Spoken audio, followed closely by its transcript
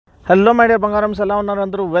Hello my dear bangarams, ela unnaru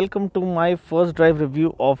andaru. Welcome to my first drive review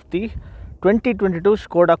of the 2022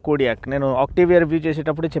 Skoda Kodiaq. Nenu Octavia review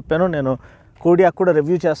చేసేటప్పుడు చెప్పాను నేను Kodiaq కూడా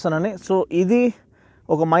review చేస్తానని. So ఇది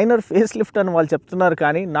ఒక minor face lift అని వాళ్ళు చెప్తున్నారు,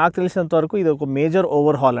 కానీ నాకు తెలిసినంత వరకు ఇది ఒక మేజర్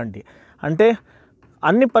ఓవర్హాల్ అండి. అంటే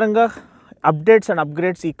అన్ని పరంగా అప్డేట్స్ అండ్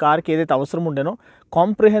అప్గ్రేడ్స్ ఈ కార్కి ఏదైతే అవసరం ఉండేనో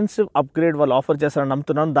కాంప్రిహెన్సివ్ అప్గ్రేడ్ వాళ్ళు ఆఫర్ చేస్తారని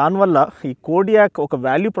నమ్ముతున్నాను. దానివల్ల ఈ Kodiaq ఒక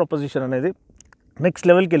వాల్యూ ప్రపోజిషన్ అనేది నెక్స్ట్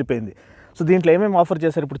లెవెల్కి వెళ్ళిపోయింది. సో దీంట్లో ఏమేమి ఆఫర్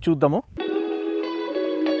చేశారు ఇప్పుడు చూద్దాము.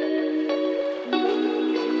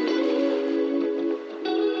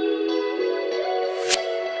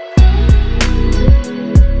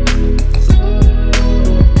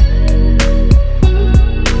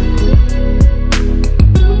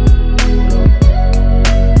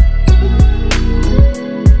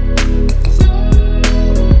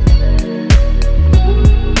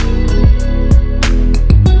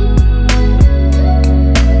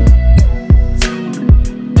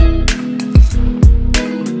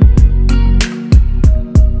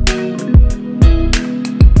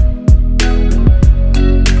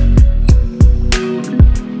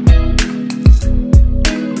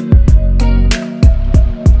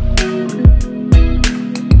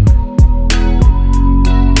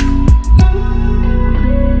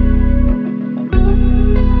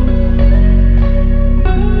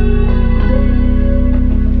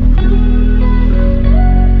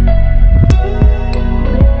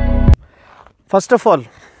 ఫస్ట్ ఆఫ్ ఆల్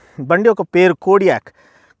బండి ఒక పేరు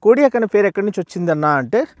కోడియాక్ అనే పేరు ఎక్కడి నుంచి వచ్చిందన్నా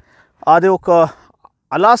అంటే అది ఒక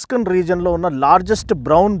అలాస్కన్ రీజన్లో ఉన్న లార్జెస్ట్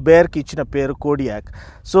బ్రౌన్ బేర్కి ఇచ్చిన పేరు కోడియాక్.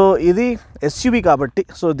 సో ఇది ఎస్యూవీ కాబట్టి,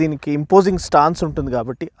 సో దీనికి ఇంపోజింగ్ స్టాన్స్ ఉంటుంది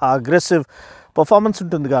కాబట్టి, ఆ అగ్రెసివ్ పర్ఫార్మెన్స్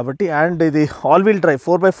ఉంటుంది కాబట్టి, అండ్ ఇది ఆల్ వీల్ డ్రైవ్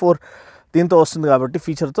 4x4 దీంతో వస్తుంది కాబట్టి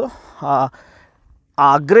ఫీచర్తో ఆ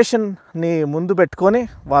అగ్రెషన్ని ముందు పెట్టుకొని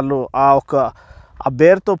వాళ్ళు ఆ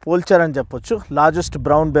బేర్తో పోల్చారని చెప్పొచ్చు. లార్జెస్ట్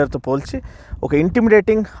బ్రౌన్ బేర్తో పోల్చి ఒక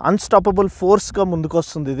ఇంటిమిడేటింగ్ అన్స్టాపబుల్ ఫోర్స్గా ముందుకు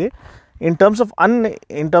వస్తుంది ఇది. ఇన్ టర్మ్స్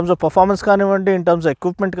ఆఫ్ పర్ఫార్మెన్స్ కానివ్వండి, ఇన్ టర్మ్స్ ఆఫ్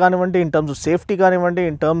ఎక్విప్మెంట్ కానివ్వండి, ఇన్ టర్మ్స్ ఆఫ్ సేఫ్టీ కానివ్వండి,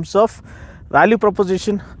 in terms of value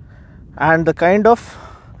preposition and the kind of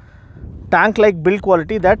tank like build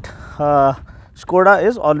quality that Skoda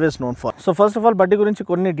is always known for. So first of all బండి గురించి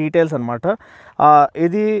కొన్ని details అనమాట.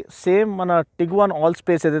 ఇది same మన టిగ్వాన్ all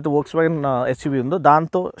space ఏదైతే Volkswagen SUV ఉందో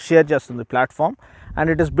దాంతో షేర్ చేస్తుంది platform, and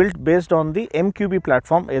it is built based on the MQB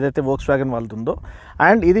platform ఏదైతే వోక్స్‌వ్యాగన్ వాళ్ళది ఉందో.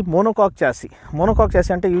 అండ్ ఇది మోనోకాక్ చాసీ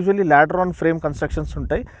అంటే usually ladder on frame constructions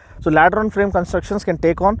ఉంటాయి. So ladder on frame constructions can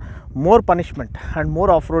take on more punishment and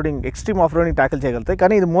more extreme off roading tackle చేయగలుగుతాయి.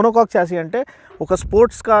 కానీ ఇది monocoque chassis అంటే ఒక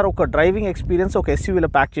స్పోర్ట్స్ కార్, ఒక డ్రైవింగ్ ఎక్స్పీరియన్స్ ఒక ఎస్యూవీలో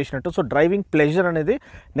ప్యాక్ చేసినట్టు. సో డ్రైవింగ్ ప్లెజర్ అనేది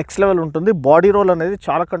next level ఉంటుంది. బాడీ రోల్ అనేది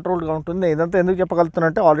చాలా కంట్రోల్గా ఉంటుంది. ఇదంతా ఎందుకు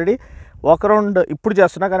చెప్పగలుగుతున్నంటే ఆల్రెడీ వాక్ అరౌండ్ ఇప్పుడు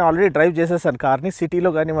చేస్తున్నా, కానీ ఆల్రెడీ డ్రైవ్ చేసేసాను కార్ని. సిటీలో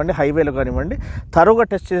కానివ్వండి, హైవేలో కానివ్వండి, థరోగా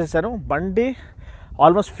టెస్ట్ చేసేసాను. బండి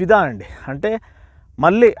ఆల్మోస్ట్ ఫిదా అండి. అంటే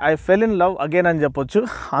మళ్ళీ I fell in love again అని చెప్పొచ్చు,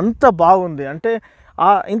 అంత బాగుంది. అంటే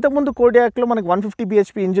ఇంతకుముందు కోడియాక్లో మనకి 150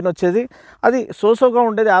 bhp ఇంజిన్ వచ్చేది, అది సోసోగా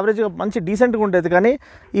ఉండేది, యావరేజ్గా మంచి డీసెంట్గా ఉండేది. కానీ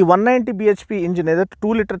ఈ 190 bhp ఇంజిన్ ఏదైతే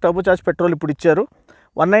 2 లీటర్ టర్బోచార్జ్ పెట్రోల్ ఇప్పుడు ఇచ్చారు,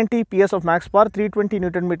 190 PS of maths power, 320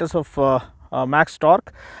 Nm of maths torque,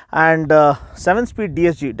 and 7-speed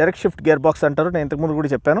DSG direct shift gear box అంటారు. నేను ఇంతకుముందు కూడా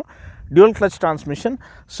చెప్పాను, డ్యూయల్ క్లచ్ ట్రాన్స్మిషన్.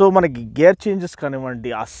 సో మనకి గేర్ చేంజెస్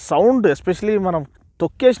కానివ్వండి, ఆ సౌండ్ ఎస్పెషలీ మనం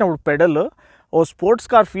తొక్కేసినప్పుడు పెడల్ ఓ స్పోర్ట్స్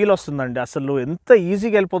కార్ ఫీల్ వస్తుందండి. అసలు ఎంత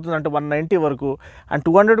ఈజీగా వెళ్ళిపోతుంది అంటే 190 వరకు, అండ్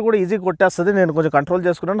 200 కూడా ఈజీగా కొట్టేస్తుంది. నేను కొంచెం కంట్రోల్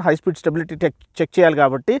చేసుకున్నాను, హై స్పీడ్ స్టెబిలిటీ చెక్ చేయాలి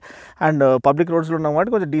కాబట్టి, అండ్ పబ్లిక్ రోడ్స్లో ఉన్నాం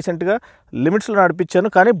కాబట్టి కొంచెం డీసెంట్గా లిమిట్స్లో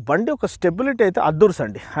నడిపించాను. కానీ బండి ఒక స్టెబిలిటీ అయితే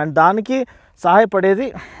అద్దుర్సండి. అండ్ దానికి సహాయపడేది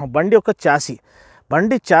బండి యొక్క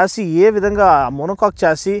చాసీ ఏ విధంగా మోనోకాక్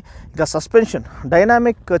చాసీ, ఇంకా సస్పెన్షన్,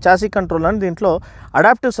 డైనామిక్ చాసీ కంట్రోల్ అని దీంట్లో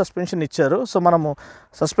అడాప్టివ్ సస్పెన్షన్ ఇచ్చారు. సో మనము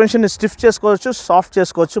సస్పెన్షన్ని స్టిఫ్ చేసుకోవచ్చు, సాఫ్ట్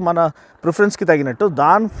చేసుకోవచ్చు మన ప్రిఫరెన్స్కి తగినట్టు.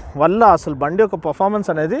 దానివల్ల అసలు బండి యొక్క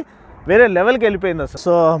పర్ఫార్మెన్స్ అనేది వేరే లెవెల్కి వెళ్ళిపోయింది అసలు.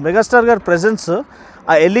 సో మెగాస్టార్ గారి ప్రెజెన్స్,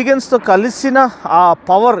 ఆ ఎలిగెన్స్తో కలిసిన ఆ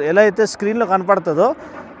పవర్ ఎలా అయితే స్క్రీన్లో కనపడుతుందో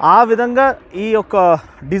ఆ విధంగా ఈ యొక్క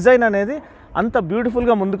డిజైన్ అనేది అంత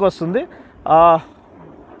బ్యూటిఫుల్గా ముందుకు వస్తుంది.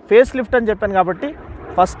 ఫేస్ లిఫ్ట్ అని చెప్పాను కాబట్టి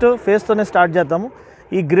ఫస్ట్ ఫేస్తోనే స్టార్ట్ చేద్దాము.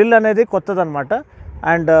 ఈ గ్రిల్ అనేది కొత్తదనమాట,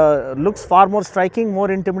 and looks far more striking,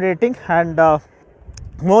 more intimidating and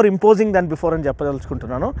more imposing than before అని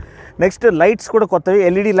చెప్పదలుచుకుంటున్నాను. నెక్స్ట్ లైట్స్ కూడా కొత్తవి,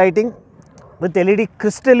 LED lighting with LED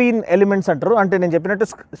క్రిస్టలీన్ elements అంటారు. అంటే నేను చెప్పినట్టు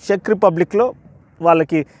చెక్ రిపబ్లిక్లో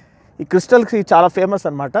వాళ్ళకి ఈ క్రిస్టల్కి చాలా ఫేమస్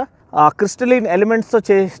అనమాట. ఆ క్రిస్టలీన్ ఎలిమెంట్స్తో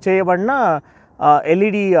చేయబడిన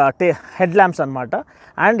LED హెడ్ ల్యాంప్స్ అనమాట.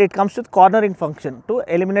 And it comes with cornering function to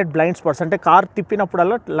eliminate blind spots. అంటే కార్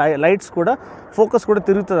తిప్పినప్పుడల్లా లైట్స్ కూడా ఫోకస్ కూడా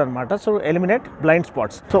తిరుగుతుంది అనమాట. So eliminate blind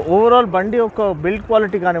spots. So overall బండి యొక్క బిల్డ్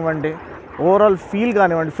క్వాలిటీ కానివ్వండి, ఓవరాల్ ఫీల్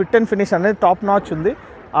కానివ్వండి, ఫిట్ అండ్ ఫినిష్ అనేది టాప్ నాచ్ ఉంది.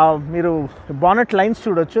 మీరు బానెట్ లైన్స్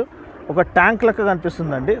చూడొచ్చు, ఒక ట్యాంక్ లెక్క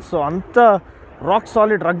కనిపిస్తుందండి. సో అంత rock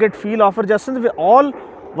solid rugged feel offer చేస్తుంది, ఆల్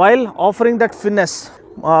వైల్ ఆఫరింగ్ దట్ ఫిన్నెస్.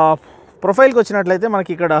 ప్రొఫైల్కి వచ్చినట్లయితే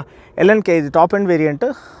మనకి ఇక్కడ ఎల్ఎన్కే ఇది top end variant,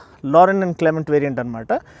 Lauren and Clement variant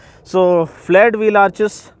అనమాట. So flared wheel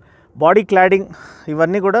arches, body cladding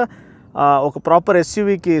ఇవన్నీ కూడా ఒక ప్రాపర్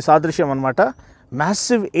ఎస్యూవీకి సాదృశ్యం అనమాట.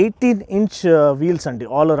 మ్యాసివ్ 18-inch వీల్స్ అండి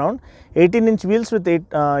all around. 18-inch wheels with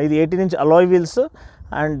ఇది 18-inch alloy wheels.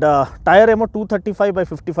 And tyre ఏమో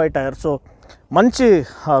 235/55 టైర్. సో మంచి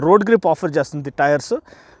రోడ్ గ్రిప్ ఆఫర్ చేస్తుంది tyres.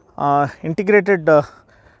 Integrated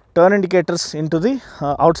turn indicators into the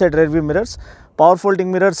out side rear view mirrors, power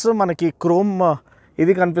folding mirrors, మనకి chrome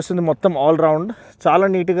ఇది కనిపిస్తుంది మొత్తం all round. చాలా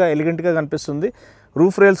నీట్గా ఎలిగెంట్గా కనిపిస్తుంది.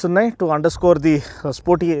 రూఫ్ రైల్స్ ఉన్నాయి to underscore the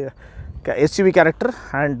sporty SUV character.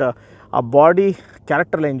 And ఆ బాడీ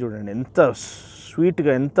క్యారెక్టర్ లైన్ చూడండి ఎంత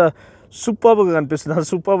స్వీట్గా, ఎంత సూపర్బ్గా కనిపిస్తుంది.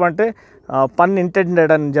 సూపర్బ్ అంటే పన్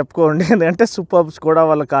ఇంటెండెడ్ అని చెప్పుకోండి, ఎందుకంటే సూపర్బ్ స్కోడా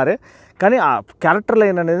వాళ్ళ కారే, కానీ ఆ క్యారెక్టర్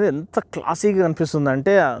లైన్ అనేది ఎంత క్లాసీగా కనిపిస్తుంది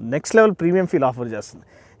అంటే next level premium feel offer చేస్తుంది.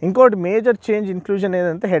 ఇంకోటి మేజర్ చేంజ్ ఇంక్లూజన్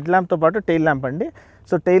ఏదంటే హెడ్ ల్యాంప్తో పాటు టెయిల్ ల్యాంప్ అండి.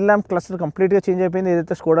 సో టెయిల్ ల్యాంప్ క్లస్టర్ కంప్లీట్గా చేంజ్ అయిపోయింది.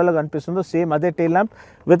 ఏదైతే స్కోడాలో కనిపిస్తుందో సేమ్ అదే టెయిల్ ల్యాంప్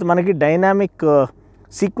విత్ మనకి డైనామిక్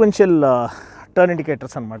సీక్వెన్షియల్ టర్న్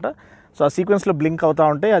ఇండికేటర్స్ అనమాట. సో ఆ సీక్వెన్స్లో బ్లింక్ అవుతూ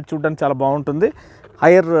ఉంటాయి, అది చూడడానికి చాలా బాగుంటుంది.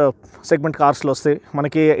 హైయర్ సెగ్మెంట్ కార్స్లో వస్తాయి.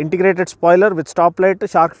 మనకి integrated spoiler with stop light,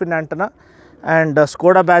 shark fin antenna and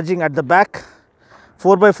Skoda badging at the back.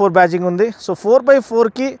 4x4 badging ఉంది. సో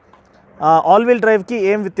 4x4కి ఆల్ వీల్ డ్రైవ్కి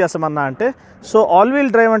ఏం వ్యత్యాసం అన్నా అంటే, సో ఆల్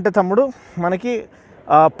వీల్ డ్రైవ్ అంటే తమ్ముడు మనకి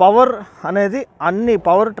పవర్ అనేది అన్ని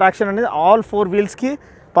పవర్ ట్రాక్షన్ అనేది all 4 వీల్స్కి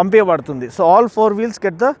పంపించబడుతుంది. So all 4 wheels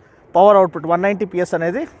get the power output 190 PS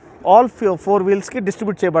అనేది ఆల్ 4 వీల్స్కి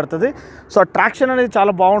డిస్ట్రిబ్యూట్ చేయబడుతుంది. సో ట్రాక్షన్ అనేది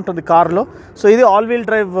చాలా బాగుంటుంది కార్లో. సో ఇది ఆల్ వీల్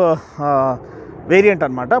డ్రైవ్ వేరియంట్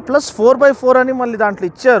అనమాట. ప్లస్ 4x4 అని మళ్ళీ దాంట్లో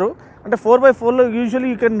ఇచ్చారు. అంటే 4x4లో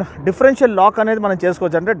usually you can differential lock అనేది మనం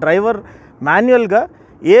చేసుకోవచ్చు. అంటే డ్రైవర్ మాన్యువల్గా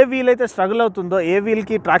ఏ వీల్ అయితే స్ట్రగుల్ అవుతుందో, ఏ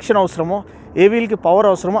వీల్కి ట్రాక్షన్ అవసరమో, ఏ వీల్కి పవర్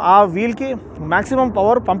అవసరమో ఆ వీల్కి మ్యాక్సిమం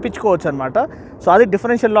పవర్ పంపించుకోవచ్చు అనమాట. సో అది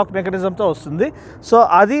డిఫరెన్షియల్ లాక్ మెకానిజంతో వస్తుంది. సో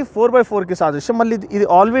అది 4x4కి సాదృశ్యం. మళ్ళీ ఇది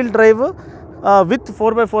all wheel drive with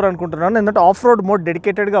 4x4 అనుకుంటున్నాను, ఎందుకంటే ఆఫ్ రోడ్ మోడ్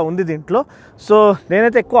డెడికేటెడ్గా ఉంది దీంట్లో. సో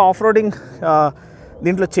నేనైతే ఎక్కువ ఆఫ్ రోడింగ్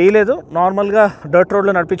దీంట్లో చేయలేదు, నార్మల్గా డర్ట్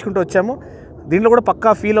రోడ్లో నడిపించుకుంటూ వచ్చాము. దీంట్లో కూడా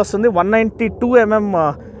పక్కా ఫీల్ వస్తుంది. 192 mm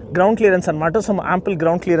గ్రౌండ్ క్లియరెన్స్ అనమాట. సో యాంపుల్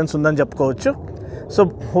గ్రౌండ్ క్లియరెన్స్ ఉందని చెప్పుకోవచ్చు. సో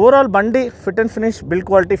ఓవరాల్ బండి fit and finish, build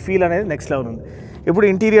quality, feel అనేది నెక్స్ట్ లెవెల్ ఉంది. ఇప్పుడు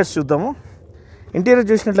ఇంటీరియర్స్ చూద్దాము. ఇంటీరియర్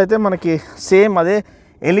చూసినట్లయితే మనకి సేమ్ అదే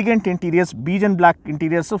elegant interiors, Beej and black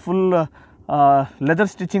interiors, full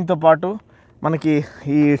leather స్టిచ్చింగ్తో పాటు మనకి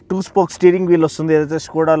ఈ 2 స్పోక్ స్టీరింగ్ వీల్ వస్తుంది, ఏదైతే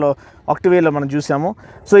స్కోడాలో ఆక్టివేలో మనం చూసాము.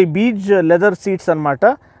 సో ఈ బీజ్ లెదర్ సీట్స్ అనమాట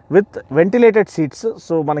విత్ వెంటిలేటెడ్ సీట్స్.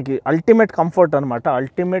 సో మనకి అల్టిమేట్ కంఫర్ట్ అనమాట,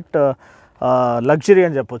 అల్టిమేట్ లగ్జరీ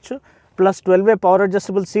అని చెప్పొచ్చు. Plus 12-way power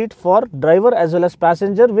adjustable seat for driver as well as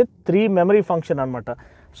passenger with 3 memory function అనమాట.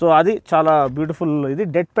 సో అది చాలా బ్యూటిఫుల్. ఇది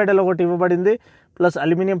డెడ్ పెడల్ ఒకటి ఇవ్వబడింది, plus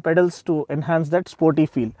aluminium pedals to enhance that sporty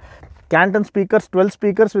feel. క్యాంటన్ speakers, 12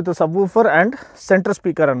 speakers with subwoofer and centre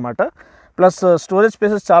speaker అనమాట. Plus storage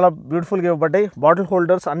spaces చాలా బ్యూటిఫుల్గా ఇవ్వబడ్డాయి. బాటిల్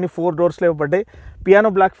హోల్డర్స్ అన్ని 4 doors ఇవ్వబడ్డాయి.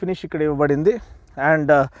 పియానో బ్లాక్ ఫినిష్ ఇక్కడ ఇవ్వబడింది.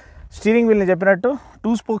 అండ్ స్టీరింగ్ వీల్ని చెప్పినట్టు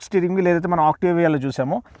 2 స్పోక్ స్టీరింగ్ వీల్ ఏదైతే మనం ఆక్టివియాలో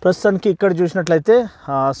చూసామో, ప్రస్తుతానికి ఇక్కడ చూసినట్లయితే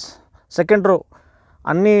సెకండ్ రో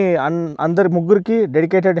అన్ని అందరి ముగ్గురికి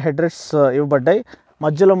డెడికేటెడ్ హెడ్ రెస్ట్స్ ఇవ్వబడ్డాయి.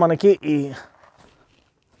 మధ్యలో మనకి ఈ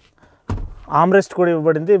ఆమ్రెస్ట్ కూడా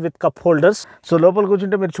ఇవ్వబడింది విత్ కప్ హోల్డర్స్. సో లోపల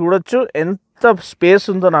కూర్చుంటే మీరు చూడొచ్చు ఎంత స్పేస్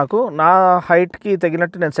ఉందో. నాకు నా హైట్కి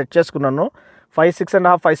తగినట్టు నేను సెట్ చేసుకున్నాను. 5'6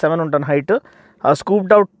 1/2", 5'7" ఉంటాను height.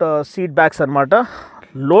 Scooped out seat bags అనమాట.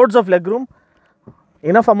 Loads of leg room,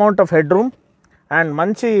 enough amount of head room and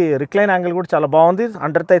మంచి రిక్లైన్ యాంగిల్ కూడా చాలా బాగుంది.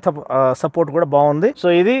 అండర్ థై సపోర్ట్ కూడా బాగుంది. సో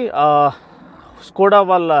ఇది స్కోడా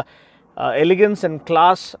వాళ్ళ ఎలిగెన్స్ అండ్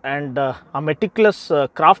క్లాస్ అండ్ ఆ మెటిక్యులస్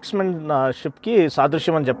క్రాఫ్ట్స్మెన్షిప్కి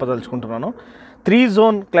సాదృశ్యం అని చెప్పదలుచుకుంటున్నాను. 3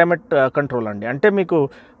 zone క్లైమేట్ కంట్రోల్ అండి. అంటే మీకు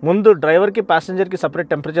ముందు డ్రైవర్కి ప్యాసింజర్కి సపరేట్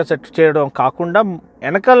టెంపరేచర్ సెట్ చేయడం కాకుండా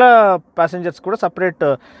వెనకాల ప్యాసింజర్స్ కూడా సపరేట్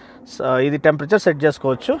ఇది టెంపరేచర్ సెట్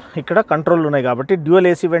చేసుకోవచ్చు. ఇక్కడ కంట్రోల్ ఉన్నాయి కాబట్టి డ్యూయల్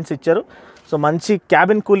ఏసీ వెంట్స్ ఇచ్చారు. సో మంచి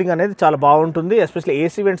క్యాబిన్ కూలింగ్ అనేది చాలా బాగుంటుంది. ఎస్పెషల్లీ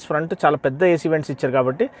ఏసీ వెంట్స్ ఫ్రంట్ చాలా పెద్ద ఏసీ వెంట్స్ ఇచ్చారు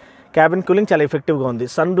కాబట్టి క్యాబిన్ కూలింగ్ చాలా ఎఫెక్టివ్గా ఉంది.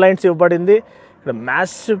 సన్ బ్లైండ్స్ ఇవ్వబడింది. ఇక్కడ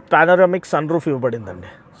massive panoramic sun roof ఇవ్వబడిందండి.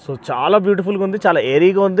 So చాలా బ్యూటిఫుల్గా ఉంది, చాలా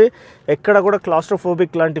ఏరీగా ఉంది. ఎక్కడ కూడా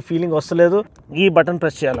క్లాస్ట్రోఫోబిక్ లాంటి ఫీలింగ్ వస్తలేదు. ఈ బటన్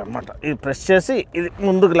ప్రెస్ చేయాలన్నమాట. ఇది ప్రెస్ చేసి ఇది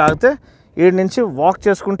ముందుకు లాగితే ఈడ నుంచి వాక్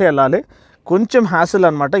చేసుకుంటే వెళ్ళాలి. కొంచెం హ్యాసిల్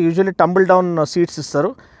అనమాట. యూజువల్లీ టంబుల్ డౌన్ సీట్స్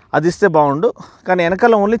ఇస్తారు, అది ఇస్తే బాగుండు. కానీ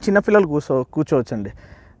వెనకాల ఓన్లీ చిన్నపిల్లలు కూర్చోవచ్చండి.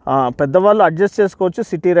 పెద్దవాళ్ళు అడ్జస్ట్ చేసుకోవచ్చు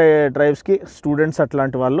సిటీ డ్రైవ్స్కి, స్టూడెంట్స్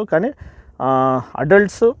అట్లాంటి వాళ్ళు. కానీ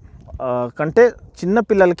అడల్ట్స్ కంటే చిన్న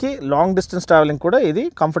పిల్లలకి లాంగ్ డిస్టెన్స్ ట్రావెలింగ్ కూడా ఇది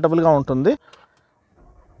కంఫర్టబుల్గా ఉంటుంది.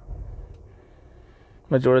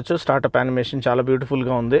 మీరు చూడొచ్చు స్టార్టప్ యానిమేషన్ చాలా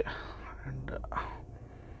బ్యూటిఫుల్గా ఉంది. అండ్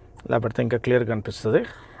లేకపోతే ఇంకా క్లియర్గా కనిపిస్తుంది.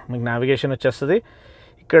 మీకు నావిగేషన్ వచ్చేస్తుంది.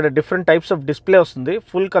 ఇక్కడ డిఫరెంట్ టైప్స్ ఆఫ్ డిస్ప్లే వస్తుంది.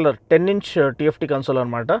 Full colour 10-inch TFT console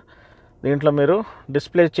అనమాట. దీంట్లో మీరు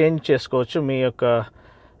డిస్ప్లే చేంజ్ చేసుకోవచ్చు మీ యొక్క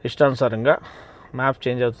ఇష్టానుసారంగా. మ్యాప్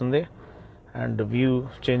చేంజ్ అవుతుంది అండ్ వ్యూ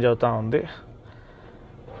చేంజ్ అవుతూ ఉంది.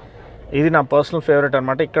 ఇది నా పర్సనల్ ఫేవరెట్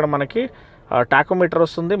అనమాట. ఇక్కడ మనకి టాకోమీటర్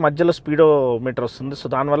వస్తుంది, మధ్యలో స్పీడోమీటర్ వస్తుంది. సో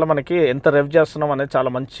దానివల్ల మనకి ఎంత రెవ్ చేస్తున్నాం అనేది చాలా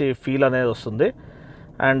మంచి ఫీల్ అనేది వస్తుంది.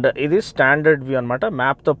 అండ్ ఇది స్టాండర్డ్ వ్యూ అనమాట.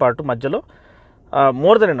 మ్యాప్తో పాటు మధ్యలో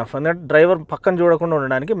మోర్ దెన్ ఎనఫ్. ఎందుకంటే డ్రైవర్ పక్కన చూడకుండా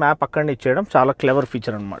ఉండడానికి మ్యాప్ అక్కడనే ఇచ్చేయడం చాలా క్లెవర్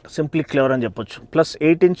ఫీచర్ అనమాట. సింప్లీ క్లెవర్ అని చెప్పొచ్చు. Plus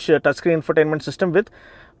 8-inch touch screen infotainment system with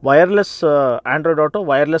wireless Android auto,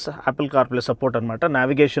 wireless Apple CarPlay support అనమాట.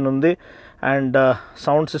 నావిగేషన్ ఉంది అండ్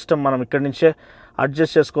సౌండ్ సిస్టమ్ మనం ఇక్కడి నుంచే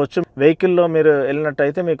అడ్జస్ట్ చేసుకోవచ్చు. వెహికల్లో మీరు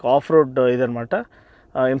వెళ్ళినట్టయితే మీకు ఆఫ్ రోడ్ ఇదనమాట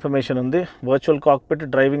ఇన్ఫర్మేషన్ ఉంది. వర్చువల్ కాక్పిట్,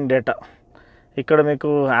 డ్రైవింగ్ డేటా, ఇక్కడ మీకు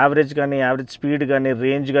యావరేజ్ కానీ, యావరేజ్ స్పీడ్ కానీ,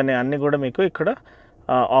 రేంజ్ కానీ అన్నీ కూడా మీకు ఇక్కడ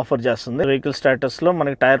ఆఫర్ చేస్తుంది. వెహికల్ స్టేటస్లో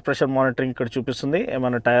మనకి టైర్ ప్రెషర్ మానిటరింగ్ ఇక్కడ చూపిస్తుంది.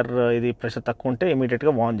 ఏమైనా టైర్ ఇది ప్రెషర్ తక్కువ ఉంటే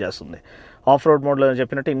ఇమీడియట్గా వార్న్ చేస్తుంది. ఆఫ్ రోడ్ మోడ్లో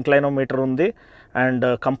చెప్పినట్టు ఇంక్లైనోమీటర్ ఉంది అండ్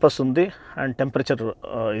కంపస్ ఉంది అండ్ టెంపరేచర్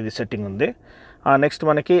ఇది సెట్టింగ్ ఉంది. నెక్స్ట్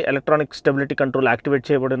మనకి ఎలక్ట్రానిక్ స్టెబిలిటీ కంట్రోల్ యాక్టివేట్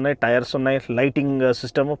చేయబడి ఉన్నాయి. టైర్స్ ఉన్నాయి. లైటింగ్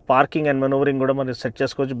సిస్టమ్, పార్కింగ్ అండ్ మెనూవరింగ్ కూడా మనం సెట్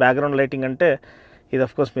చేసుకోవచ్చు. బ్యాక్గ్రౌండ్ లైటింగ్ అంటే ఇది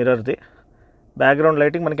ఆఫ్కోర్స్ మిర్రర్ది. బ్యాక్గ్రౌండ్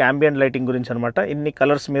లైటింగ్ మనకి ambient లైటింగ్ గురించి అనమాట. ఇన్ని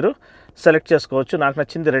కలర్స్ మీరు సెలెక్ట్ చేసుకోవచ్చు. నాకు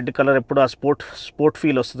నచ్చింది రెడ్ కలర్. ఎప్పుడు ఆ స్పోర్ట్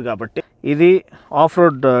ఫీల్ వస్తుంది కాబట్టి. ఇది ఆఫ్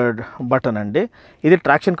రోడ్ బటన్ అండి. ఇది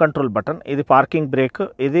ట్రాక్షన్ కంట్రోల్ బటన్. ఇది పార్కింగ్ బ్రేక్.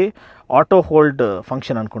 ఇది ఆటో హోల్డ్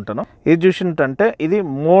ఫంక్షన్ అనుకుంటాను. ఇది చూసినట్టంటే ఇది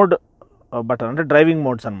మోడ్ బటన్, అంటే డ్రైవింగ్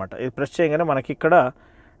మోడ్స్ అనమాట. ఇది ప్రెస్ చేయగానే మనకి ఇక్కడ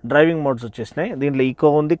డ్రైవింగ్ మోడ్స్ వచ్చేసినాయి. దీంట్లో ఈకో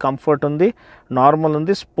ఉంది, కంఫర్ట్ ఉంది, నార్మల్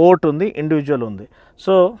ఉంది, స్పోర్ట్ ఉంది, ఇండివిజువల్ ఉంది.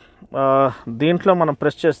 సో దీంట్లో మనం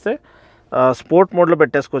ప్రెస్ చేస్తే స్పోర్ట్ మోడ్లో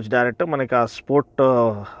పెట్టేసుకోవచ్చు డైరెక్ట్. మనకి ఆ స్పోర్ట్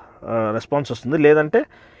రెస్పాన్స్ వస్తుంది. లేదంటే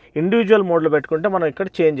ఇండివిజువల్ మోడ్లో పెట్టుకుంటే మనం ఇక్కడ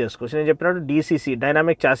చేంజ్ చేసుకోవచ్చు. నేను చెప్పినట్టు DCC,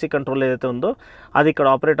 డైనామిక్ చాసీ కంట్రోల్ ఏదైతే ఉందో అది ఇక్కడ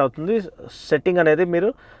ఆపరేట్ అవుతుంది. సెట్టింగ్ అనేది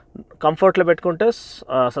మీరు కంఫర్ట్లో పెట్టుకుంటే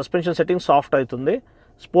సస్పెన్షన్ సెట్టింగ్ సాఫ్ట్ అవుతుంది,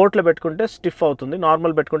 స్పోర్ట్లో పెట్టుకుంటే స్టిఫ్ అవుతుంది,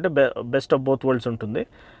 నార్మల్ పెట్టుకుంటే బెస్ట్ ఆఫ్ బోత్ వరల్డ్స్ ఉంటుంది.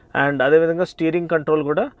 అండ్ అదేవిధంగా స్టీరింగ్ కంట్రోల్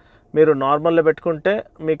కూడా మీరు నార్మల్లో పెట్టుకుంటే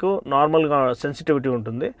మీకు నార్మల్గా సెన్సిటివిటీ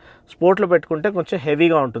ఉంటుంది, స్పోర్ట్లో పెట్టుకుంటే కొంచెం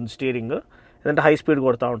హెవీగా ఉంటుంది స్టీరింగ్, ఎందుకంటే హై స్పీడ్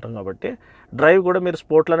కొడుతూ ఉంటాం కాబట్టి. డ్రైవ్ కూడా మీరు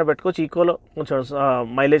స్పోర్ట్లోనే పెట్టుకోవచ్చు. ఈకోలో కొంచెం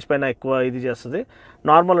మైలేజ్ పైన ఎక్కువ ఇది చేస్తుంది.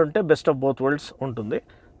 నార్మల్ ఉంటే బెస్ట్ ఆఫ్ బోత్ వరల్డ్స్ ఉంటుంది.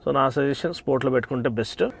 సో నా సజెషన్ స్పోర్ట్లో పెట్టుకుంటే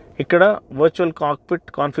బెస్ట్. ఇక్కడ వర్చువల్ కాక్పిట్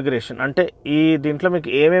కాన్ఫిగరేషన్ అంటే దీంట్లో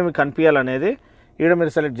మీకు ఏమేమి కనిపించాలనేది ఇక్కడ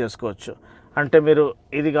మీరు సెలెక్ట్ చేసుకోవచ్చు. అంటే మీరు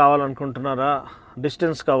ఇది కావాలనుకుంటున్నారా,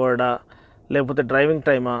 డిస్టెన్స్ కవర్డా, లేకపోతే డ్రైవింగ్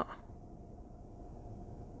టైమా,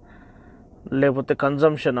 లేకపోతే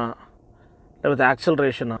కన్జంప్షనా, లేకపోతే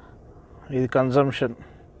యాక్సలరేషనా. ఇది కన్జంప్షన్,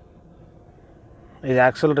 ఇది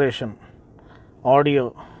యాక్సలరేషన్, ఆడియో,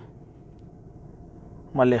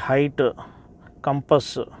 మళ్ళీ హైట్,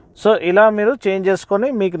 కంపస్. సో ఇలా మీరు చేంజ్ చేసుకొని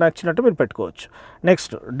మీకు నచ్చినట్టు మీరు పెట్టుకోవచ్చు.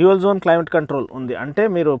 Next dual zone climate control ఉంది. అంటే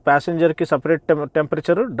మీరు ప్యాసింజర్కి సపరేట్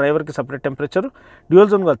టెంపరేచరు, డ్రైవర్కి సపరేట్ టెంపరేచరు. డ్యూయల్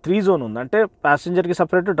జోన్ కాదు, 3 జోన్ ఉంది. అంటే ప్యాసింజర్కి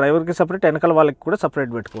సపరేట్, డ్రైవర్కి సపరేట్, వెనకాల వాళ్ళకి కూడా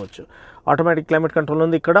సపరేట్ పెట్టుకోవచ్చు. ఆటోమేటిక్ క్లైమేట్ కంట్రోల్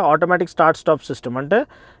ఉంది. ఇక్కడ ఆటోమేటిక్ స్టార్ట్ స్టాప్ సిస్టమ్, అంటే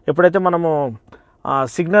ఎప్పుడైతే మనము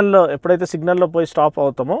సిగ్నల్లో పోయి స్టాప్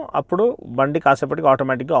అవుతామో అప్పుడు బండి కాసేపటికి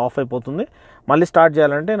ఆటోమేటిక్గా ఆఫ్ అయిపోతుంది. మళ్ళీ స్టార్ట్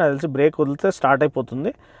చేయాలంటే నాకు తెలిసి బ్రేక్ వదిలితే స్టార్ట్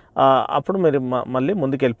అయిపోతుంది. అప్పుడు మీరు మళ్ళీ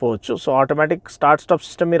ముందుకు వెళ్ళిపోవచ్చు. So automatic start stop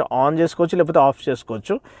system మీరు ఆన్ చేసుకోవచ్చు, లేకపోతే ఆఫ్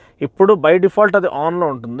చేసుకోవచ్చు. ఇప్పుడు బై డిఫాల్ట్ అది ఆన్లో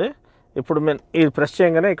ఉంటుంది. ఇప్పుడు మేము ఇది ప్రెస్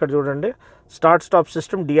చేయగానే ఇక్కడ చూడండి స్టార్ట్ స్టాప్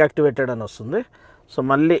సిస్టమ్ డీయాక్టివేటెడ్ అని వస్తుంది. సో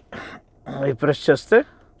మళ్ళీ ఇది ప్రెస్ చేస్తే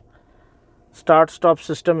start stop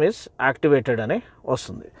system is activated అని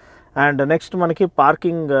వస్తుంది. అండ్ నెక్స్ట్ మనకి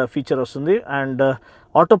పార్కింగ్ ఫీచర్ వస్తుంది అండ్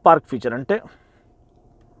ఆటో పార్క్ ఫీచర్. అంటే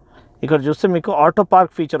ఇక్కడ చూస్తే మీకు ఆటో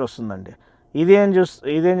పార్క్ ఫీచర్ వస్తుందండి.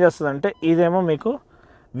 ఇదేం చేస్తుందంటే ఇదేమో మీకు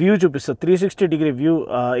వ్యూ చూపిస్తుంది, 360 వ్యూ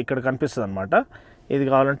ఇక్కడ కనిపిస్తుంది అనమాట. ఇది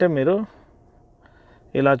కావాలంటే మీరు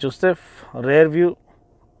ఇలా చూస్తే రేర్ వ్యూ,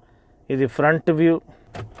 ఇది ఫ్రంట్ వ్యూ.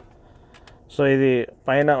 సో ఇది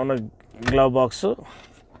పైన ఉన్న గ్లవ్ బాక్స్,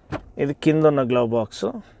 ఇది కింద ఉన్న గ్లవ్ బాక్స్.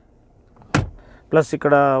 ప్లస్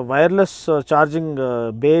ఇక్కడ వైర్లెస్ ఛార్జింగ్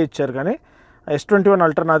బే ఇచ్చారు, కానీ S21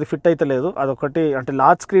 అల్ట్రా నాది ఫిట్ అయితే లేదు. అదొకటి, అంటే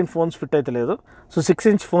లార్జ్ స్క్రీన్ ఫోన్స్ ఫిట్ అయితే లేదు. సో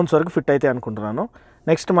 6-inch ఫోన్స్ వరకు ఫిట్ అయితే అనుకుంటున్నాను.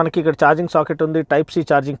 నెక్స్ట్ మనకి ఇక్కడ ఛార్జింగ్ సాకెట్ ఉంది, Type-C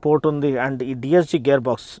ఛార్జింగ్ పోర్ట్ ఉంది అండ్ ఈ DSG gear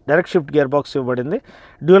box, direct shift gear box ఇవ్వబడింది.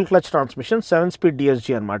 Dual clutch transmission, 7-speed DSG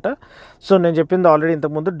అనమాట. సో నేను చెప్పింది ఆల్రెడీ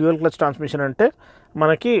ఇంతకుముందు, డ్యూయల్ క్లచ్ ట్రాన్స్మిషన్ అంటే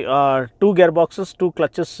మనకి 2 gear boxes 2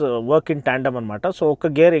 clutches work in tandem అనమాట. సో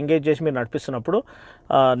ఒక గేర్ ఎంగేజ్ చేసి మీరు నడిపిస్తున్నప్పుడు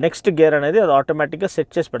నెక్స్ట్ గేర్ అనేది అది ఆటోమేటిక్గా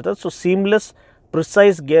సెట్ చేసి పెడతారు. So seamless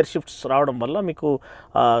precise gear shifts రావడం వల్ల మీకు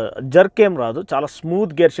జర్క్ ఏం రాదు, చాలా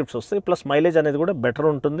స్మూత్ గేర్ షిఫ్ట్స్ వస్తాయి. ప్లస్ మైలేజ్ అనేది కూడా బెటర్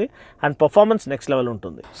ఉంటుంది అండ్ పర్ఫార్మెన్స్ నెక్స్ట్ లెవెల్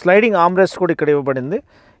ఉంటుంది. స్లైడింగ్ ఆర్మ్ రెస్ట్ కూడా ఇక్కడ ఇవ్వబడింది.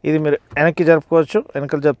 ఇది మీరు వెనక్కి జరుపుకోవచ్చు.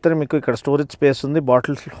 వెనకాల చెప్తే మీకు ఇక్కడ స్టోరేజ్ స్పేస్ ఉంది,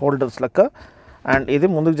 బాటిల్ హోల్డర్స్ లెక్క. అండ్ ఇది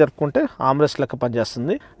ముందుకు జరుపుకుంటే ఆర్మ్రెస్ట్ లెక్క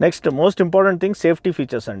పనిచేస్తుంది. Next most important thing safety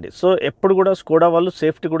features అండి. సో ఎప్పుడు కూడా స్కోడా వాళ్ళు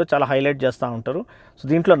సేఫ్టీ కూడా చాలా హైలైట్ చేస్తూ ఉంటారు. సో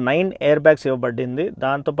దీంట్లో 9 ఎయిర్ బ్యాగ్స్ ఇవ్వబడింది.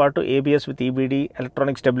 దాంతోపాటు ABS with EBD,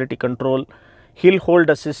 electronic stability control, hill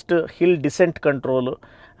hold assist, hill decent control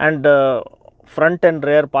and front and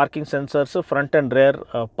rear parking sensors, front and rear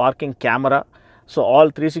parking camera. So all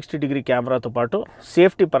 360 degree కెమెరాతో పాటు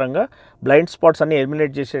safety పరంగా blind spots అన్ని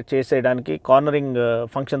eliminate చేసేయడానికి cornering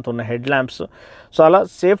ఫంక్షన్తో ఉన్న head lamps. So అలా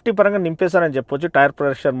safety పరంగా నింపేశారని చెప్పొచ్చు. Tyre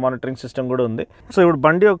pressure monitoring system కూడా ఉంది. సో ఇప్పుడు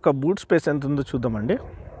బండి యొక్క బూట్ స్పేస్ ఎంత ఉందో చూద్దామండి.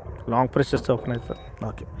 లాంగ్ ప్రెస్ చేస్తే ఓపెన్ అవుతుంది.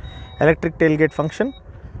 Okay, electric tail gate function.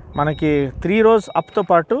 మనకి 3 rows అప్తో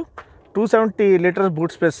పాటు 270 లీటర్స్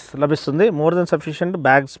బూట్ స్పేస్ లభిస్తుంది. మోర్ దెన్ సఫిషియంట్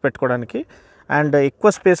బ్యాగ్స్ పెట్టుకోవడానికి. అండ్ ఎక్కువ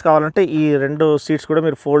స్పేస్ కావాలంటే ఈ 2 సీట్స్ కూడా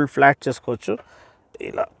మీరు ఫ్లాట్ చేసుకోవచ్చు.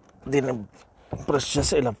 ఇలా దీన్ని ప్రెస్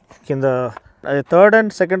చేసి ఇలా కింద third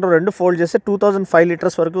and second row 2 fold చేస్తే 2005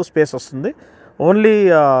 లీటర్స్ వరకు స్పేస్ వస్తుంది. ఓన్లీ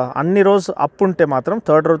అన్ని రోస్ అప్ ఉంటే మాత్రం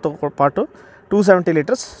థర్డ్ రోతో పాటు 270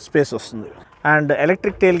 లీటర్స్ స్పేస్ వస్తుంది. అండ్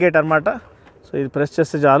ఎలక్ట్రిక్ టెయిల్ గేట్ అనమాట. సో ఇది ప్రెస్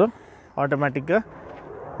చేస్తే చాలు ఆటోమేటిక్గా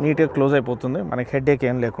నీట్గా క్లోజ్ అయిపోతుంది, మనకి హెడ్ ఏక్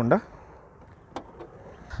ఏం లేకుండా.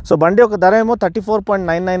 సో బండి ఒక ధర ఏమో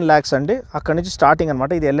 34.99 lakhs అండి. అక్కడ నుంచి స్టార్టింగ్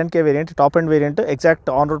అనమాట. ఇది ఎల్ఎన్కే variant, top and variant. Exact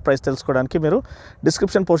on road price తెలుసుకోవడానికి మీరు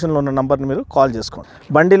డిస్క్రిప్షన్ పోర్షన్లో ఉన్న నెంబర్ని మీరు కాల్ చేసుకోండి.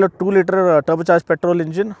 బండిలో 2 litre turbocharge petrol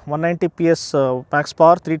engine, 190 PS max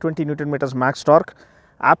power, 320 Nm max torque.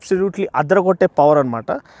 Absolutely అద్దరగొట్టే power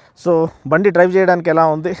అనమాట. సో బండి డ్రైవ్ చేయడానికి ఎలా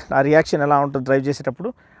ఉంది, ఆ రియాక్షన్ ఎలా ఉంటుంది డ్రైవ్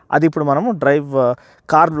చేసేటప్పుడు, అది ఇప్పుడు మనము డ్రైవ్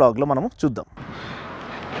కార్ బ్లాగ్లో మనము చూద్దాం.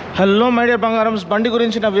 హలో మై డియర్ బంగారమ్స్, బండి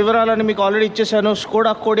గురించిన వివరాలని మీకు ఆల్రెడీ ఇచ్చేసాను.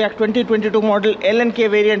 స్కోడా కోడియాక్ 2022 మోడల్ ఎల్ఎన్కే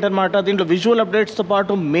వేరియంట్ అనమాట. దీంట్లో విజువల్ అప్డేట్స్తో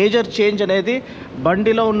పాటు మేజర్ చేంజ్ అనేది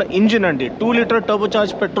బండిలో ఉన్న ఇంజిన్ అండి. 2 లీటర్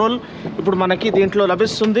టర్బోచార్జ్ పెట్రోల్ ఇప్పుడు మనకి దీంట్లో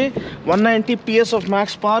లభిస్తుంది. 190 PS of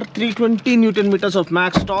maths power, 320 Nm of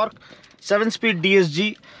maths torque, 7 speed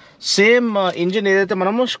DSG. Same engine ఏదైతే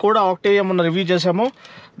మనము స్కోడా ఆక్టేవియా మొన్న రివ్యూ చేసామో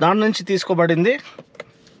దాని నుంచి తీసుకోబడింది.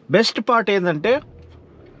 బెస్ట్ పార్ట్ ఏంటంటే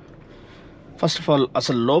ఫస్ట్ ఆఫ్ ఆల్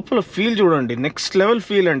అసలు లోపల ఫీల్ చూడండి, నెక్స్ట్ లెవెల్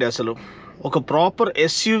ఫీల్ అండి. అసలు ఒక ప్రాపర్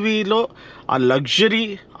ఎస్యూవీలో ఆ లగ్జరీ,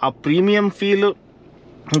 ఆ ప్రీమియం ఫీల్,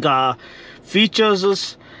 ఇంకా ఫీచర్స్,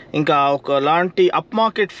 ఇంకా ఒకలాంటి అప్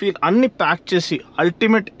మార్కెట్ ఫీల్ అన్నీ ప్యాక్ చేసి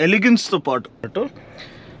అల్టిమేట్ ఎలిగెన్స్తో పాటు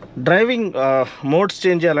డ్రైవింగ్ మోడ్స్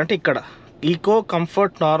చేంజ్ చేయాలంటే ఇక్కడ eco,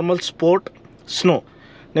 comfort, normal, sport, snow.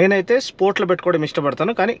 నేనైతే స్పోర్ట్లో పెట్టుకోవడం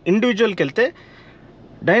ఇష్టపడతాను. కానీ ఇండివిజువల్కి వెళ్తే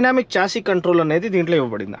డైనామిక్ చాసీ కంట్రోల్ అనేది దీంట్లో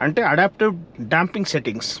ఇవ్వబడింది. అంటే అడాప్టివ్ డాంపింగ్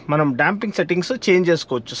సెట్టింగ్స్. మనం డాంపింగ్ సెట్టింగ్స్ చేంజ్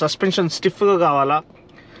చేసుకోవచ్చు. సస్పెన్షన్ స్టిఫ్గా కావాలా,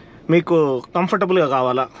 మీకు కంఫర్టబుల్గా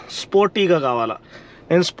కావాలా, స్పోర్టీగా కావాలా.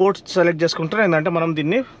 నేను స్పోర్ట్స్ సెలెక్ట్ చేసుకుంటాను. ఏంటంటే మనం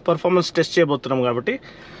దీన్ని పర్ఫార్మెన్స్ టెస్ట్ చేయబోతున్నాం కాబట్టి.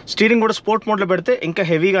 స్టీరింగ్ కూడా స్పోర్ట్ మోడ్లో పెడితే ఇంకా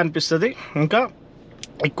హెవీగా అనిపిస్తుంది, ఇంకా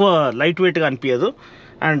ఎక్కువ లైట్ వెయిట్గా అనిపించదు.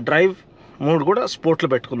 అండ్ డ్రైవ్ మోడ్ కూడా స్పోర్ట్లో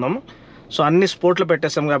పెట్టుకుందాము. సో అన్ని స్పోర్ట్లో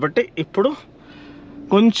పెట్టేస్తాం కాబట్టి ఇప్పుడు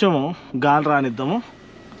కొంచెము గాలి రానిద్దాము.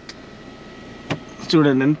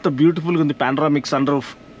 చూడండి ఎంత బ్యూటిఫుల్గా ఉంది panoramic sun roof.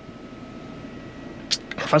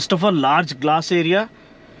 First of all large glass area,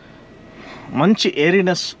 మంచి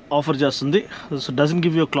ఎయిరీనెస్ ఆఫర్ చేస్తుంది. So doesn't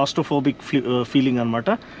give you claustrophobic feeling అనమాట.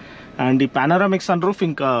 అండ్ ఈ పానరామిక్ సన్ రూఫ్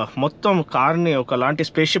ఇంకా మొత్తం కార్ని ఒకలాంటి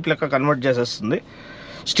స్పేస్షిప్ లెక్క కన్వర్ట్ చేసేస్తుంది.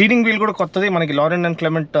 స్టీరింగ్ వీల్ కూడా కొత్తది మనకి. లారెన్ అండ్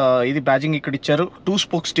క్లెమెంట్ ఇది బ్యాజింగ్ ఇక్కడ ఇచ్చారు. 2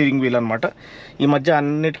 స్పోక్ స్టీరింగ్ వీల్ అనమాట. ఈ మధ్య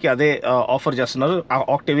అన్నిటికీ అదే ఆఫర్ చేస్తున్నారు.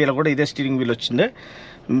 ఆక్టేవియాలో కూడా ఇదే స్టీరింగ్ వీల్ వచ్చింది.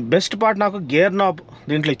 బెస్ట్ పార్ట్ నాకు గేర్ నాబ్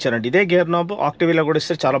దీంట్లో ఇచ్చారండి. ఇదే గేర్ నాబ్ ఆక్టేవియాలో కూడా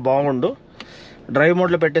ఇస్తే చాలా బాగుండు. డ్రైవ్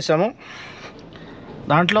మోడ్లో పెట్టేసాము.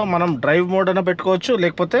 దాంట్లో మనం డ్రైవ్ మోడ్ అయినా పెట్టుకోవచ్చు,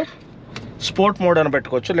 లేకపోతే స్పోర్ట్ మోడ్ అయినా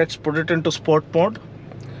పెట్టుకోవచ్చు. Let's put it in to sport mode.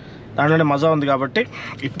 దాంట్లోనే మజా ఉంది కాబట్టి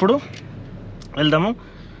ఇప్పుడు వెళ్దాము.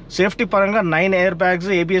 సేఫ్టీ పరంగా 9 air bags,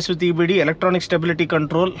 ABS with EBD, electronic stability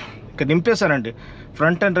control ఇక్కడ నింపేశానండి.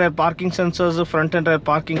 Front and rear parking sensors, front and rear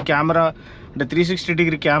parking camera, అంటే 360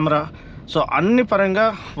 డిగ్రీ కెమెరా. సో అన్ని పరంగా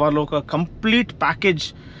వాళ్ళు ఒక కంప్లీట్ ప్యాకేజ్,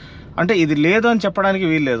 అంటే ఇది లేదు అని చెప్పడానికి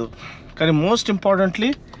వీల్లేదు. కానీ మోస్ట్ ఇంపార్టెంట్లీ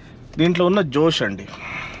దీంట్లో ఉన్న జోష్ అండి.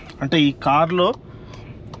 అంటే ఈ కార్లో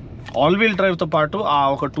ఆల్ వీల్ డ్రైవ్తో పాటు ఆ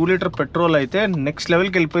ఒక 2 లీటర్ పెట్రోల్ అయితే నెక్స్ట్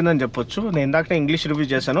లెవెల్కి వెళ్ళిపోయిందని చెప్పొచ్చు. నేను ఇందాక ఇంగ్లీష్ రివ్యూ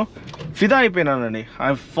చేశాను, ఫిదా అయిపోయినానండి. I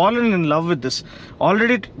fallen in love with this.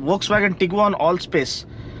 Already Volkswagen టిగ్వాన్ all space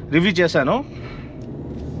review చేశాను.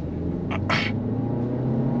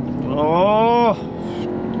 ఓ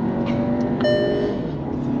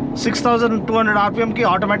 6200 ఆర్పిఎంకి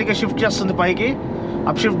ఆటోమేటిక్గా షిఫ్ట్ చేస్తుంది, పైకి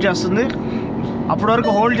అప్ షిఫ్ట్ చేస్తుంది. అప్పటి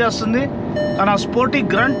వరకు హోల్డ్ చేస్తుంది. కానీ ఆ స్పోర్టీ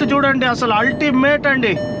గ్రంట్ చూడండి, అసలు అల్టిమేట్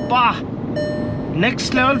అండి. పా,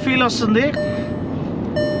 నెక్స్ట్ లెవెల్ ఫీల్ వస్తుంది.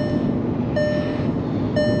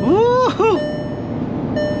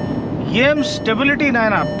 ఏం స్టెబిలిటీ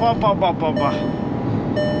నాయన, పాపా.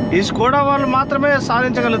 ఈ స్కోడా వాళ్ళు మాత్రమే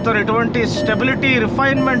సాధించగలుగుతారు ఇటువంటి స్టెబిలిటీ,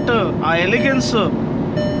 రిఫైన్మెంట్, ఆ ఎలిగెన్స్,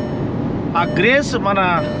 ఆ గ్రేస్. మన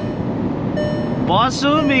బాస్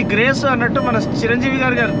మీ గ్రేస్ అన్నట్టు మన చిరంజీవి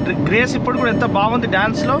గారి గ్రేస్ ఇప్పుడు కూడా ఎంత బాగుంది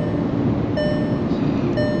డ్యాన్స్లో.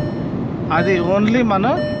 అది ఓన్లీ మన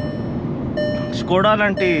స్కోడా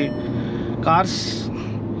లాంటి కార్స్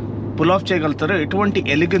పుల్ ఆఫ్ చేయగలుగుతారు. ఇటువంటి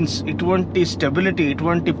ఎలిగెన్స్, ఇటువంటి స్టెబిలిటీ,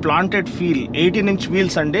 ఇటువంటి ప్లాంటెడ్ ఫీల్. 18-inch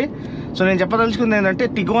వీల్స్ అండి. సో నేను చెప్పదలుచుకుంది ఏంటంటే,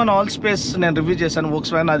 టిగోన్ ఆల్ స్పేస్ నేను రివ్యూ చేశాను,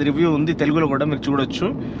 వోక్స్వాగన్, అది రివ్యూ ఉంది తెలుగులో కూడా, మీరు చూడొచ్చు.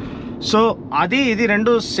 సో అది ఇది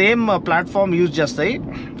రెండు సేమ్ ప్లాట్ఫామ్ యూజ్ చేస్తాయి.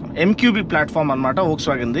 ఎంక్యూబీ ప్లాట్ఫామ్ అనమాట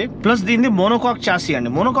వోక్స్వాగన్ది. ప్లస్ దీన్ని మోనోకాక్ చాసీ అండి.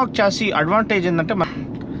 మోనోకాక్ చాసీ అడ్వాంటేజ్ ఏంటంటే,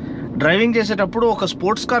 డ్రైవింగ్ చేసేటప్పుడు ఒక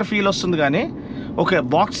స్పోర్ట్స్ కార్ ఫీల్ వస్తుంది, కానీ ఒక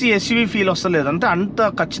బాక్సీ ఎస్యూవీ ఫీల్ వస్తలేదు. అంటే అంత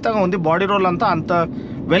ఖచ్చితంగా ఉంది, బాడీ రోల్ అంతా అంత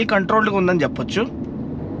వెల్ కంట్రోల్డ్గా ఉందని చెప్పొచ్చు.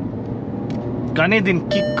 కానీ దీని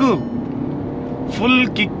కిక్కు ఫుల్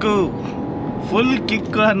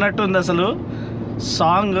కిక్ అన్నట్టు ఉంది అసలు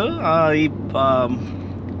సాంగ్. ఈ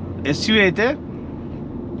ఎస్యూవీ అయితే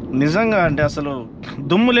నిజంగా అంటే అసలు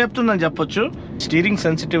దుమ్ము లేపుతుందని చెప్పొచ్చు. స్టీరింగ్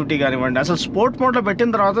సెన్సిటివిటీ కానివ్వండి, అసలు స్పోర్ట్ మోడ్లో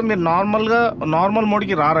పెట్టిన తర్వాత మీరు నార్మల్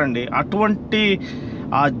మోడ్కి రారండి. అటువంటి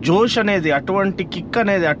ఆ జోష్ అనేది, అటువంటి కిక్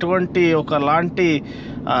అనేది, అటువంటి ఒకలాంటి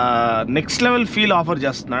నెక్స్ట్ లెవెల్ ఫీల్ ఆఫర్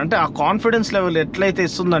చేస్తున్నారు. అంటే ఆ కాన్ఫిడెన్స్ లెవెల్ ఎట్లయితే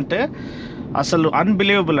ఇస్తుందంటే అసలు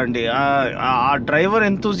అన్బిలీవబుల్ అండి. ఆ డ్రైవర్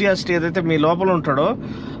ఎంతూజియాస్ట్ ఏదైతే మీ లోపల ఉంటాడో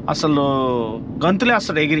అసలు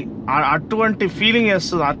గంతులేస్తాడు ఎగిరి. అటువంటి ఫీలింగ్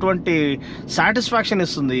ఇస్తుంది, అటువంటి సాటిస్ఫాక్షన్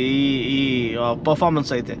ఇస్తుంది ఈ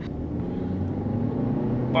పర్ఫార్మెన్స్ అయితే.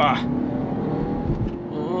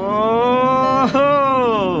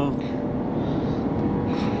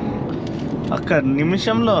 ఒక్క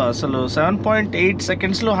నిమిషంలో అసలు 7.8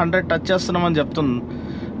 సెకండ్స్లో 100 టచ్ చేస్తున్నామని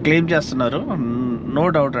క్లెయిమ్ చేస్తున్నారు. నో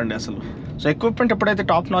డౌట్ అండి అసలు. సో ఎక్విప్మెంట్ ఎప్పుడైతే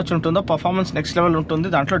టాప్ నాచ్ ఉంటుందో పర్ఫార్మెన్స్ నెక్స్ట్ లెవెల్ ఉంటుంది,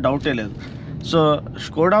 దాంట్లో డౌటే లేదు. సో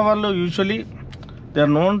స్కోడా వాళ్ళు usually they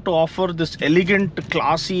are known to offer this elegant,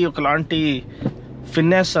 classy, ఒకలాంటి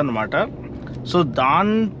ఫిన్నెస్ అనమాట. సో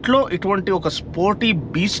దాంట్లో ఇటువంటి ఒక స్పోర్టీ,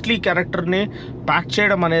 బీస్ట్లీ క్యారెక్టర్ని ప్యాక్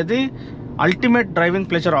చేయడం అనేది అల్టిమేట్ డ్రైవింగ్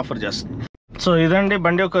ప్లెజర్ ఆఫర్ చేస్తుంది. సో ఇదండి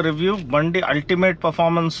బండి ఒక రివ్యూ. బండి అల్టిమేట్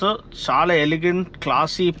పర్ఫార్మెన్స్, చాలా ఎలిగెంట్,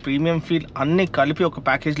 క్లాసీ, ప్రీమియం ఫీల్ అన్నీ కలిపి ఒక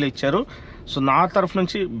ప్యాకేజ్లో ఇచ్చారు. సో నా తరఫు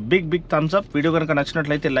నుంచి బిగ్ థమ్స్ అప్. వీడియో కనుక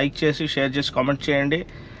నచ్చినట్లయితే లైక్ చేసి, షేర్ చేసి, కామెంట్ చేయండి.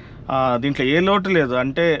 దీంట్లో ఏ లోటు లేదు.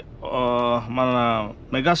 అంటే మన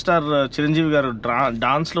మెగాస్టార్ చిరంజీవి గారు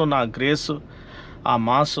డాన్స్లో ఉన్న గ్రేస్, ఆ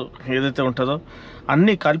మాస్ ఏదైతే ఉంటుందో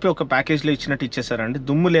అన్నీ కలిపి ఒక ప్యాకేజ్లో ఇచ్చేసారండి.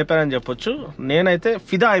 దుమ్ము లేపారని చెప్పొచ్చు. నేనైతే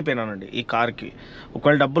ఫిదా అయిపోయినానండి ఈ కార్కి.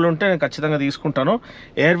 ఒకవేళ డబ్బులు ఉంటే నేను ఖచ్చితంగా తీసుకుంటాను.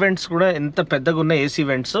 ఎయిర్ వెంట్స్ కూడా ఎంత పెద్దగా ఉన్నాయి, AC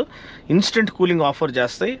vents, instant cooling offer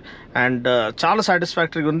చేస్తాయి. అండ్ చాలా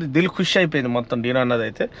సాటిస్ఫాక్టరీగా ఉంది. దిల్ ఖుషి అయిపోయింది మొత్తం డీనో అన్నది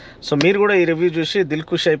అయితే. సో మీరు కూడా ఈ రివ్యూ చూసి దిల్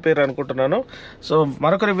ఖుషి అయిపోయారు అనుకుంటున్నాను. సో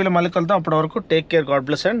మరొక రివ్యూలో మళ్ళీ కలుద్దాం. అప్పటి వరకు take care, God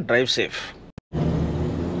bless and drive safe.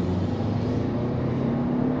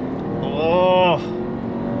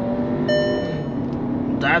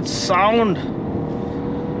 That sound!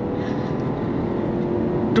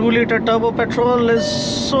 2-liter turbo petrol is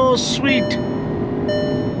so sweet.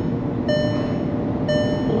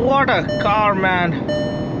 What a car, man!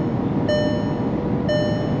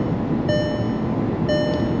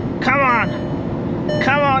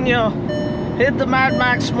 Come on, yo! Hit the Mad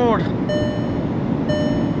Max mode.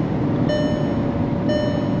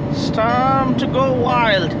 It's time to go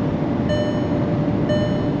wild.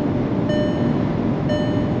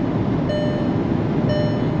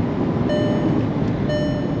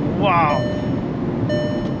 Wow,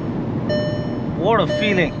 what a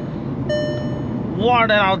feeling, what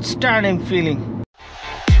an outstanding feeling.